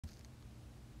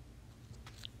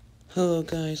Hello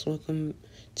guys, welcome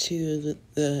to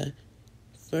the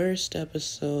first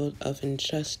episode of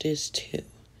Injustice 2.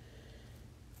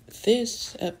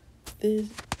 This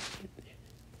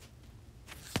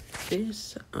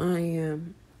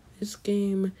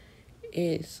game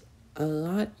is a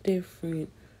lot different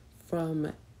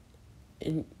from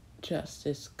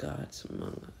Injustice Gods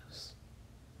Among Us.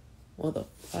 Well, the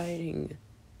fighting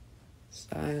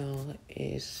style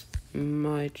is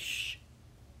much,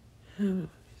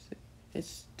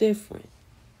 it's different.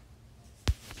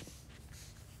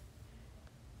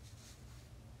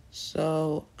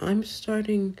 So I'm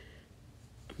starting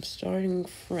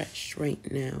fresh right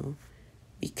now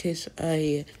because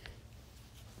I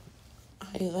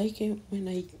like it when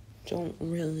I don't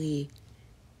really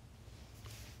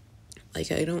I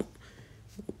know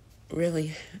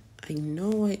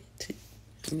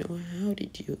how to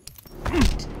do it,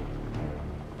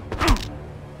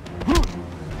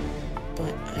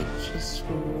 but I just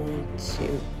want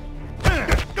to.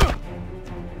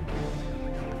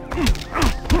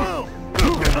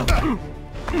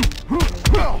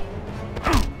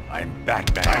 I'm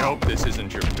back, man. I hope this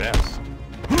isn't your best.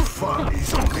 Fun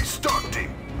is only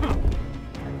starting.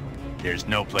 There's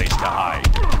no place to hide.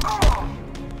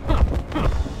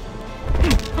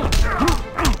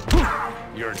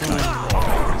 You're trying to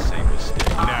make the same mistake.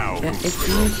 Now, Yeah, it's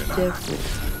much different.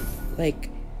 Like,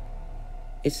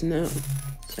 it's not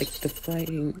like the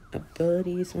fighting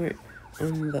abilities are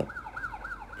not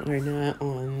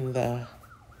on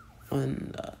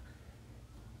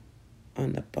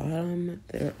the bottom.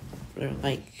 They're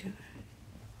like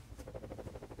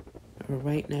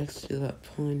right next to the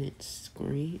opponent's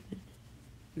screen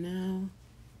now,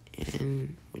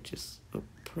 and which is a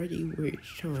pretty weird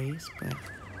choice, but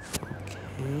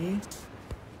okay.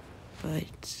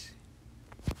 But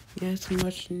yeah, it's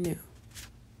much new.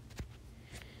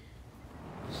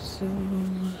 So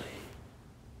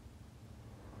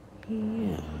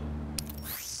yeah.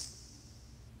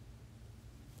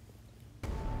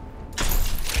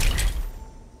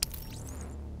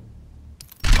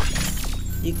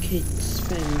 You could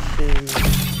spend things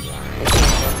like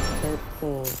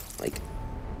purple, like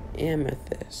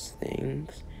amethyst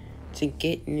things to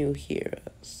get new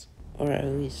heroes, or at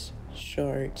least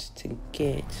shards to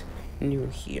get new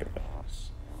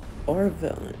heroes, or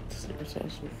villains. There's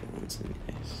also villains in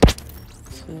this.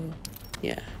 So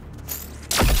yeah.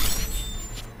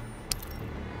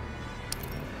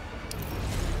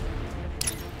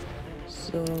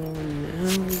 So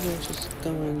now we're just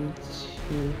going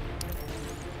to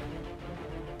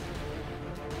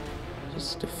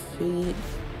defeat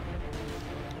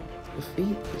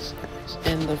these guys.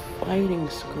 And the fighting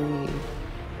screen,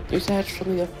 there's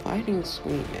actually a fighting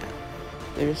screen now.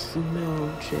 There's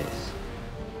no just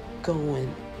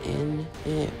going in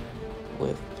it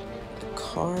with the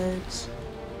cards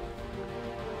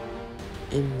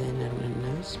and then an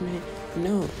announcement.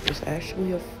 No, there's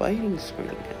actually a fighting screen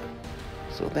now.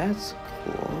 So that's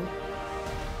cool.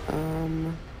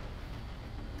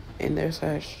 And there's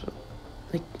actually,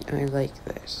 I like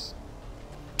this.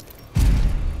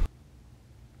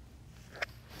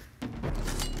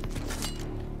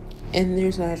 And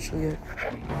there's actually a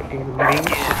animation.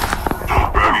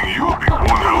 Begging you will be one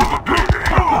hell of a payday.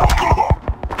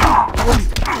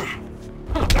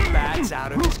 The bat's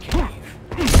out of his cave.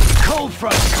 Cold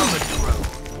front coming through.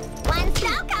 One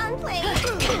cell cone, please.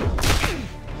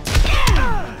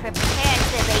 Prepare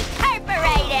to be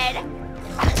perforated.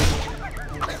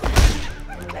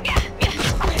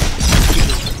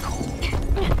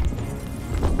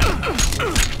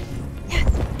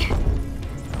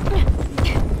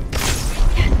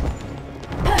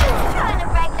 Trying to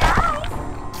break the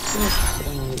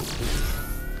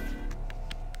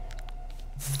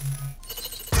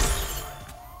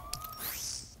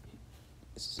ice.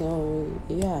 So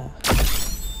yeah,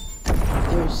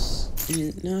 there's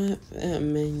not that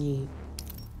many.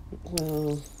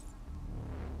 Well,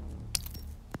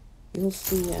 you'll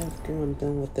see after I'm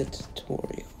done with the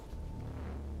tutorial.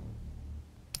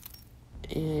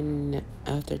 And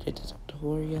after the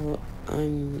tutorial,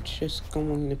 I'm just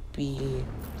going to be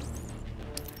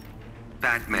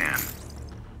Batman.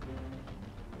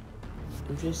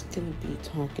 I'm just going to be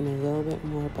talking a little bit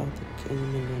more about the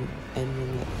game and then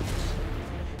ending it.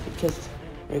 Because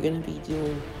we're going to be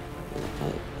doing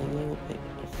a little bit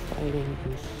of fighting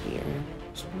in here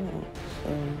as well.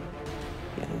 So,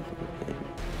 yeah.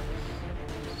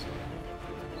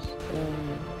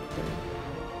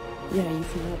 Yeah, you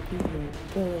can upgrade your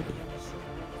abilities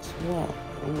as well.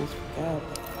 I almost forgot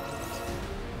about that.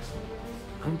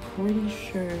 I'm pretty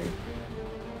sure,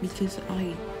 because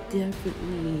I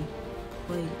definitely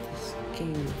played this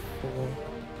game before.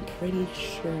 I'm pretty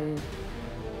sure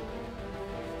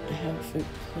I haven't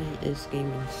played this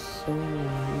game in so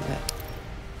long that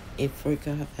I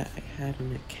forgot that I had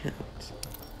an account.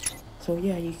 So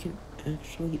yeah, you can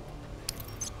actually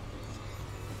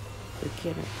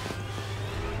forget about it.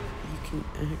 You can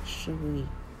actually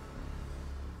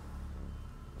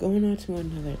going on to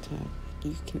another topic.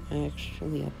 You can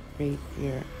actually upgrade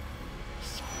your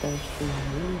special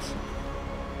moves,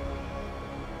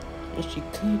 which you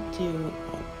could do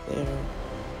up there.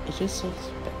 It just looks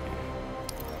better.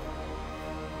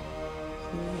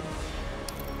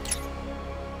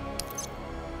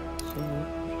 So,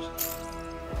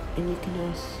 and you can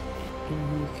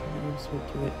also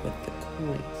do it with the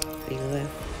coins. They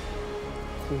left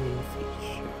coin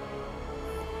feature.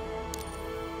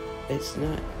 It's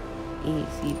not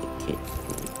easy to get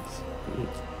coins.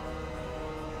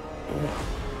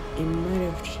 It might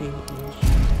have changed.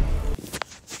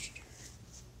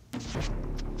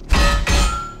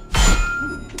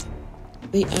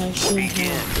 They actually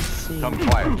have the same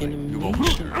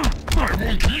animation. I will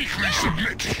meekly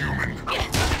submit, human.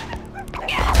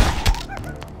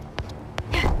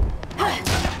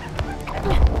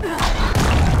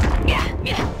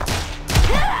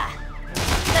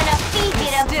 Gonna feed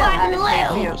you to Martin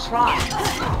Lou. Your pride.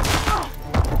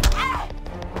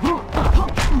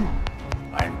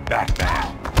 I'm Batman.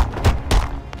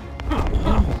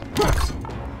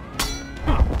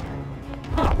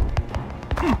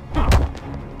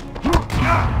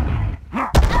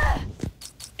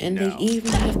 And they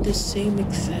even have the same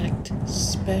exact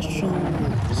special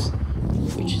moves,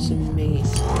 which is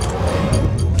amazing.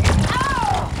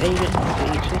 They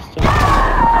just don't.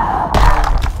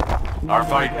 Our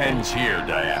fight ends here,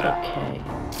 Diana. Okay.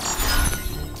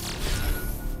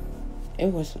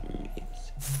 It was amazing.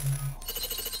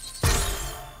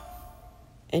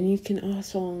 And you can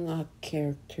also unlock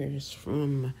characters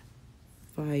from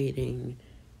fighting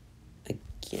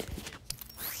again.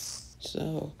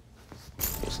 So,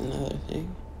 here's another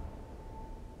thing.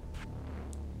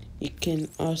 You can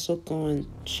also go on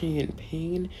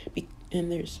Champagne,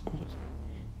 and there's also,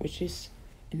 which is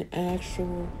an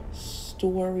actual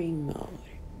story mode.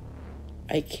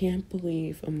 I can't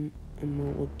believe a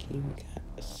mobile game got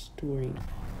a story mode.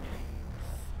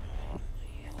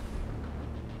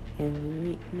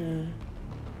 Arena.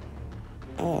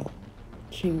 Oh,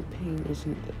 Champagne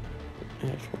isn't the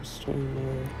actual story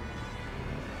mode.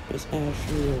 It's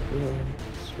actually a real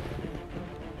story mode.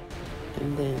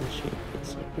 And then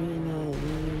Champagne's Arena,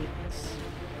 Links,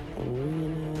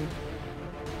 Arena,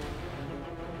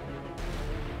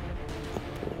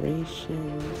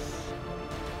 Operations,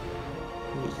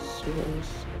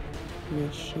 Resource,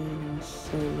 Missions,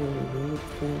 Solo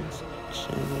Events,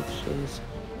 Challenges,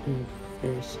 and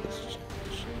Versus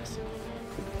Challenges.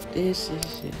 This is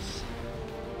just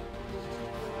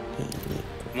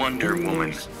Wonder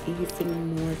Woman.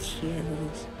 even more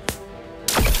heroes.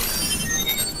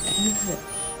 Ever.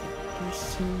 There's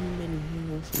so many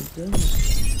heroes and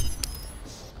villains.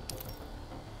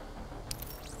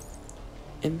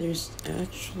 And there's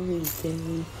actually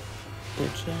daily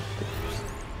objectives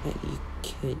that you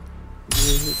could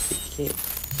use to get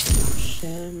more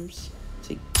gems,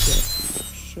 to get more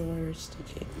shores, to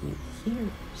get new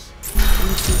heroes. And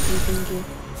you can even get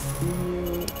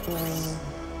new,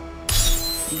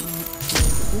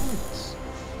 ones.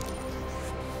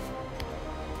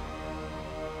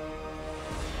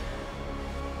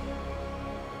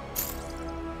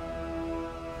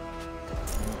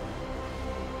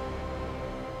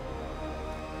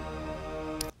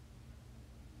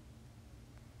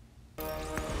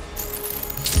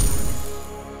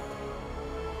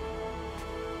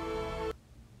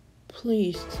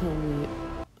 Please tell me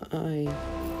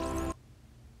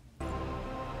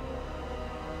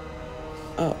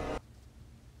Oh.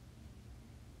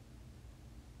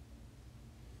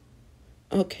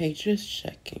 Okay, just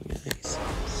checking, guys.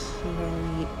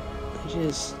 Sorry, I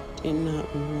just did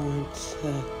not want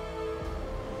to...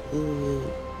 I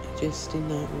just did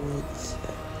not want to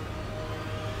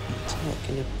be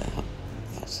talking about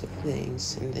lots of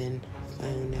things and then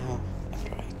find out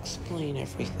after I explain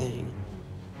everything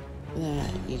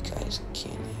that you guys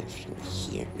can't actually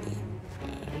hear me.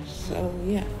 So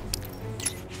yeah,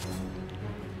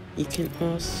 you can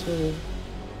also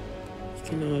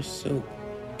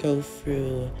go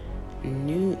through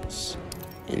news,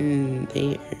 and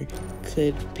there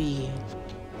could be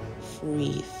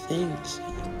free things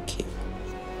that you can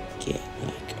get,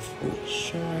 like free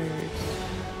shards,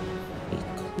 free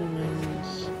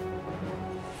coins,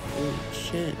 free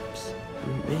gems,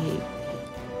 maybe.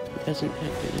 Doesn't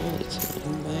happen all the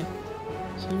time, but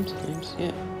Sometimes,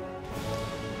 yeah.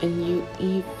 And you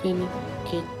even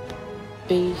get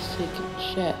basic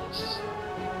chests.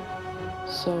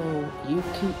 So you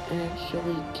can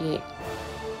actually get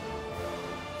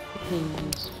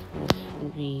things for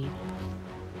free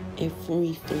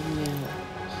every 3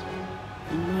 hours.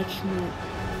 Much more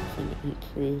of an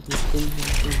improvement than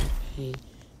having to pay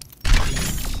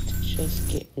to just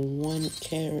get one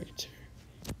character.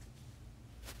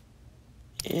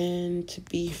 And to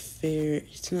be fair,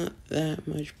 it's not that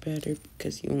much better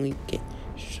because you only get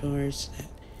shards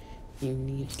that you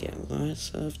need to get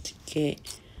lots of to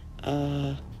get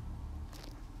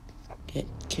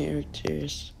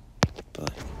characters,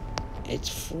 but it's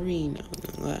free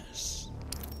nonetheless.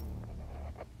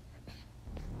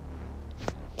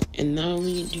 And not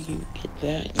only do you get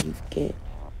that, you get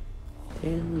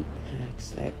family packs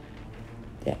that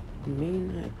may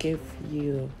not give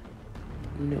you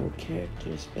no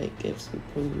characters, but it gives them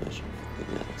pretty much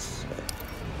everything else. So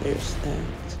there's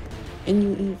that. And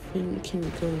you even can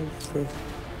go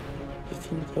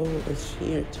as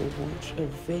here to watch a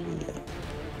video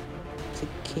to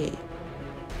get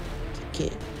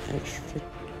extra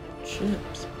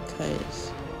chips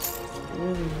because it's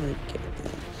really hard to get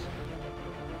those.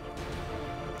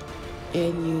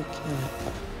 And you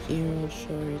get hero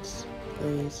shorts,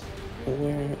 plays,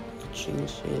 where it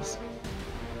changes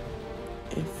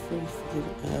every few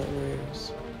hours.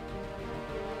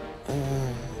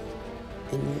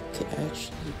 And you could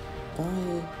actually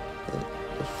buy the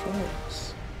shorts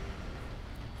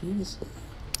easily.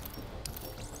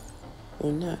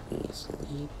 Well, not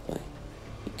easily, but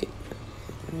you get it,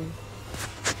 right?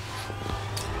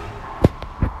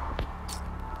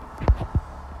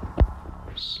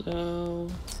 So,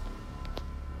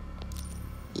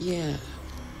 yeah.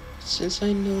 Since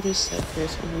I noticed that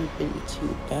there's only been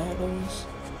 2 battles,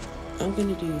 I'm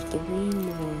gonna do 3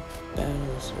 more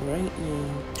battles right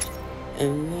now,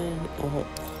 and then I'll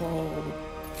call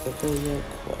the video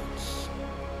quits.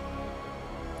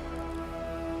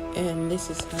 And this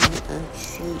is how you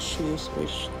actually choose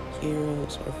which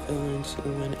heroes or villains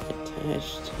you want to attach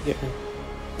to your, I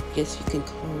guess you can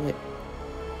call it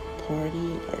party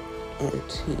or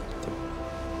team.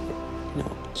 No,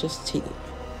 just team.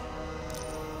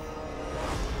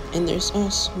 And there's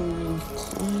also new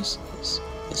classes.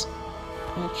 There's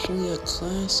actually a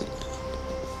class now.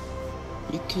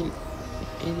 You can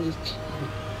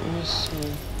also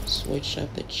switch up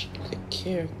the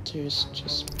characters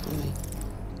just by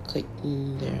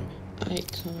clicking their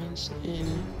icons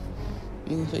and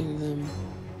moving them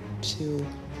to the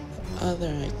other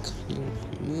icon you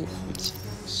want to move them to.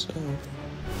 So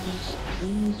it's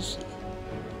easy.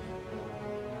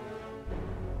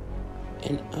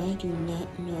 And I do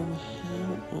not know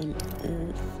how on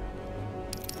earth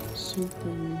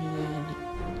Superman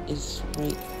is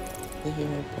right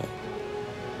there, but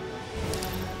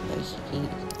he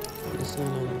is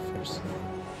not on the first line.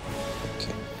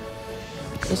 Okay.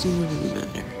 Doesn't really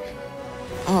matter.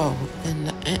 Oh, and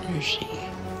the energy.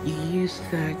 You use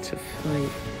that to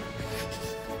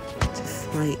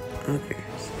fight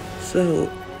others. So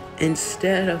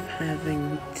instead of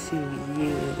having to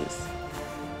use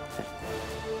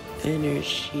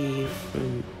energy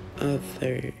from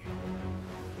other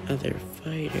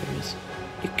fighters,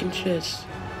 you can just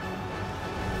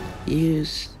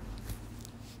use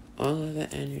all of the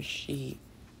energy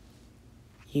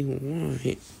you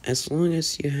want, as long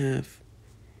as you have,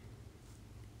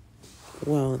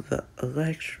 well, the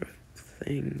electric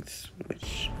things,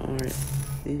 which are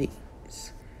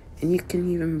these. And you can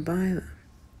even buy them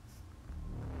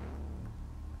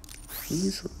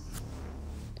easily.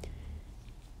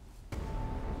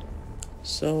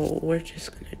 So we're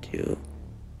just gonna do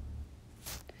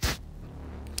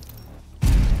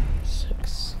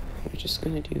 6. We're just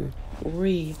gonna do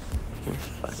 3 more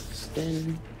fights.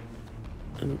 Then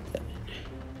I'm done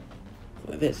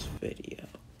for this video.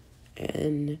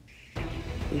 And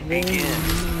there might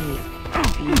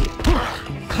be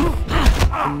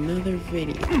another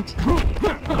video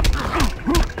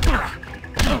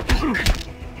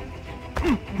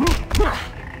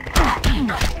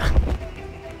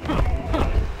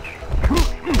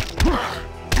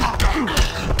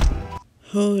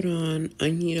Hold on, I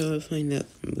need to find out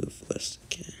the move list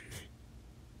again.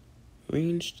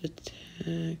 Ranged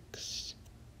attacks.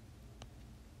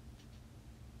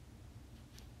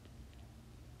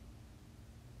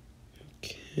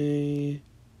 Okay.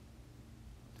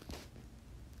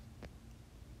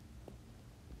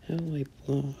 How do I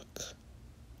block?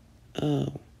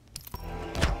 Oh.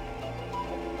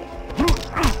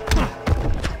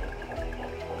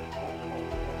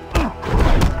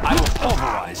 I will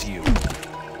pulverize you.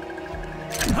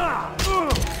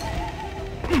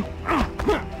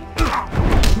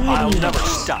 I'll never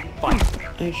stop fighting.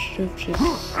 I should have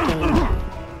just stunned him.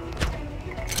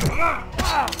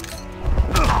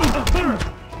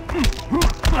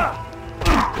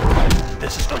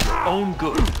 This is for your own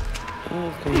good.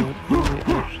 Oh god, I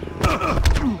actually...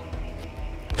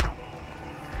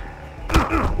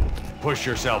 Push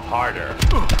yourself harder.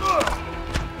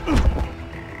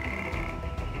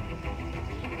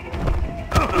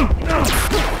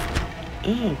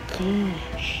 Oh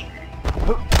gosh.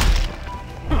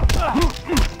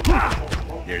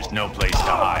 There's no place to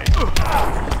hide.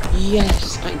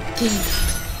 Yes, I did.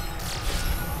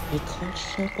 I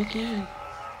clutched up again.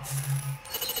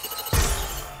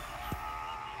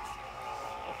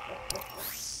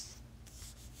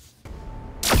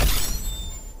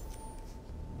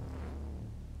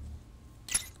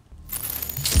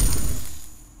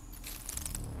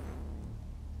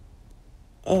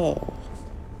 Oh,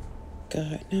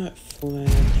 God, not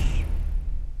Flash.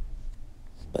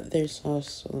 But there's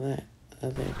also that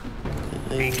other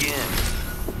guy. Begin.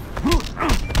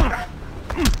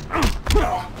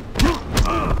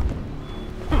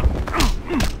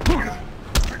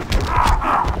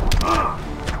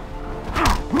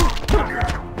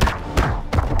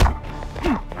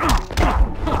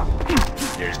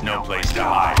 There's no place to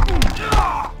hide.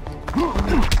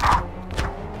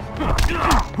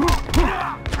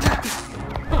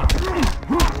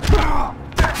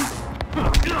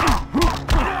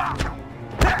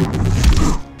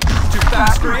 Too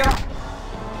fast for you?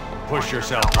 Push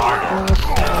yourself harder.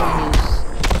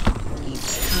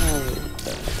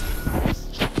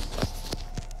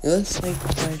 It looks like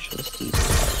Flash was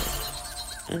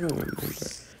depowered. I don't remember.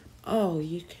 Oh,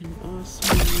 you can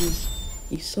also use...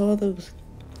 You saw those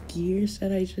gears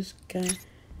that I just got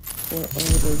for all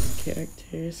those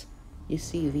characters? You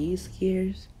see these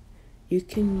gears? You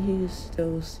can use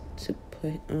those to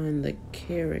put on the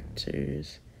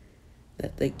characters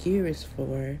that the gear is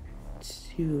for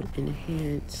to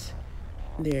enhance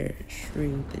their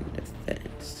strength and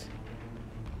defense.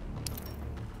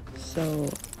 So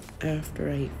after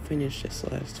I finish this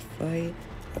last fight,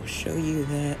 I'll show you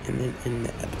that and then end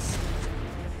the episode.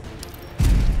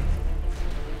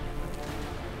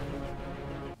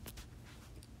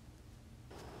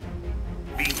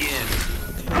 Begin.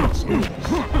 Okay,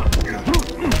 so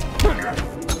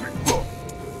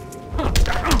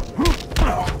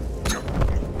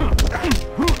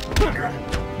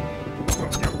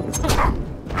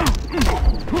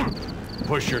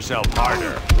Push yourself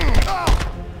harder.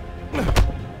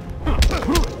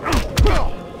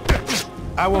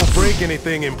 I won't break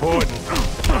anything important.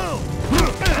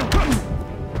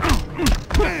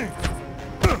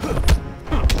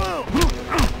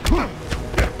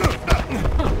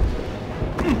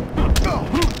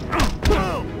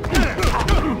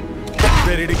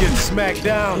 Ready to get smacked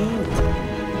down?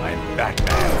 I'm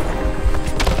Batman.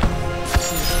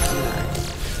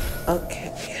 okay.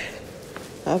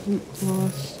 I've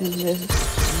lost in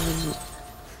this.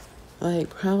 I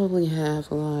probably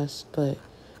have lost, but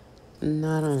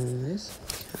not on this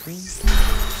account.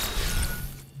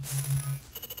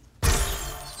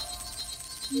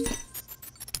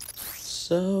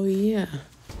 So yeah.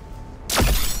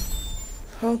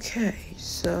 Okay,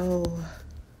 so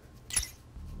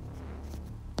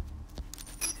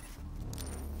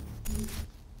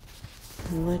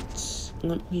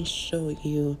let me show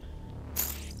you.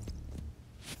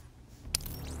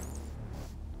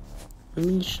 Let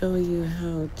me show you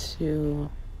how to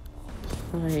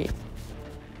play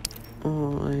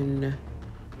on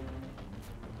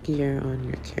gear on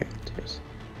your characters.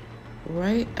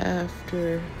 Right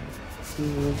after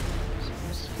you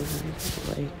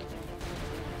like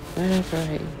right after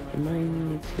I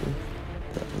remind you to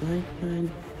the like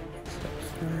button,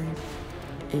 subscribe,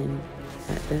 and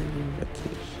at that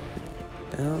notification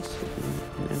bell so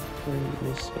you never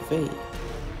miss a video.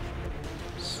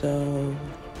 So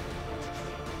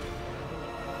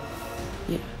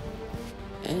yeah,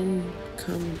 and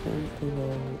comment down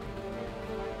below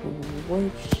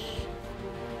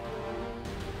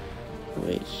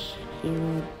which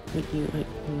hero would you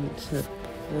like me to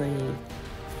play?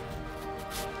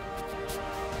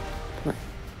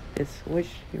 It's which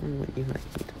hero would you like me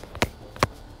to play?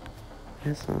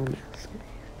 That's all I'm asking.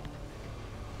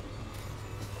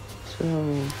 So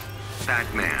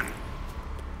Batman.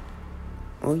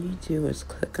 all you do is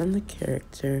click on the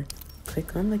character,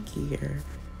 click on the gear,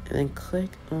 and then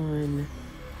click on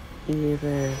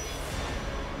either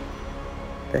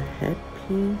the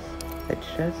headpiece, the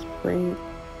chest plate,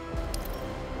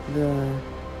 the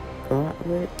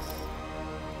gauntlets,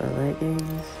 the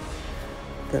leggings,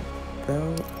 the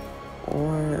belt,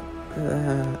 or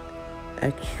the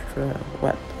extra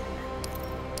weapon.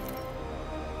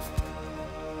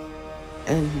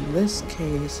 In this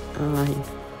case, I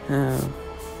have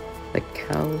the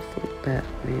cowl for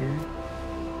Batman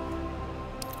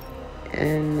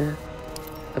and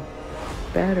a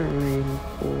batarang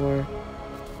for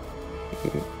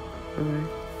it.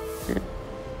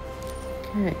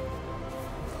 Okay.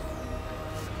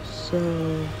 So,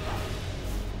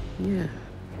 yeah.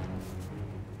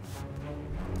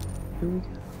 Here we go.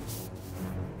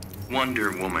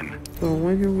 Wonder Woman. For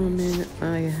Wonder Woman,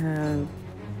 I have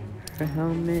her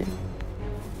helmet,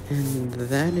 and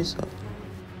that is all.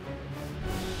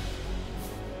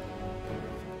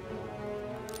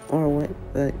 Or what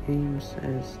the game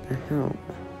says, the helmet,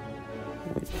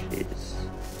 which is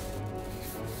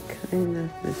kind of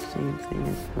the same thing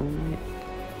as helmet.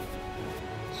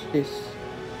 It's just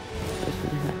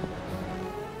doesn't have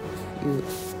a few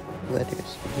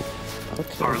letters.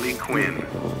 Okay. Harley Quinn.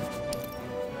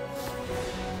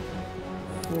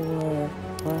 For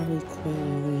Harley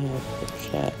Quinn, we have the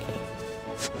jacket.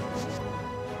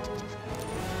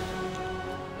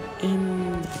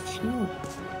 And that's all.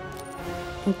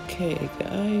 Okay,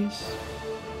 guys.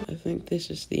 I think this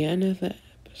is the end of the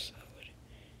episode.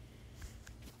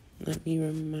 Let me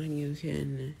remind you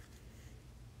again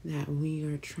that we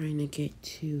are trying to get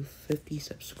to 50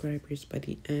 subscribers by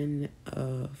the end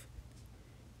of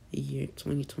the year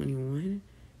 2021.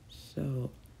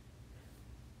 So,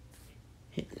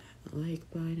 hit that like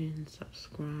button,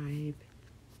 subscribe,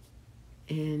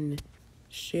 and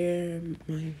share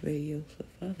my videos with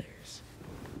others.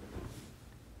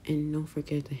 And don't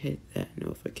forget to hit that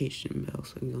notification bell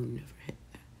so you'll never hit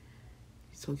that.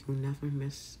 So you'll never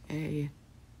miss a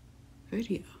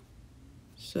video.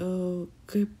 So,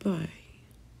 goodbye,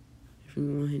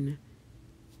 everyone.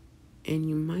 And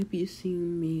you might be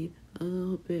seeing me a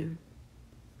little bit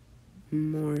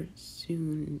more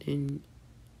soon than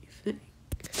you think.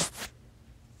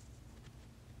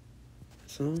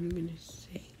 That's all I'm gonna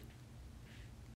say.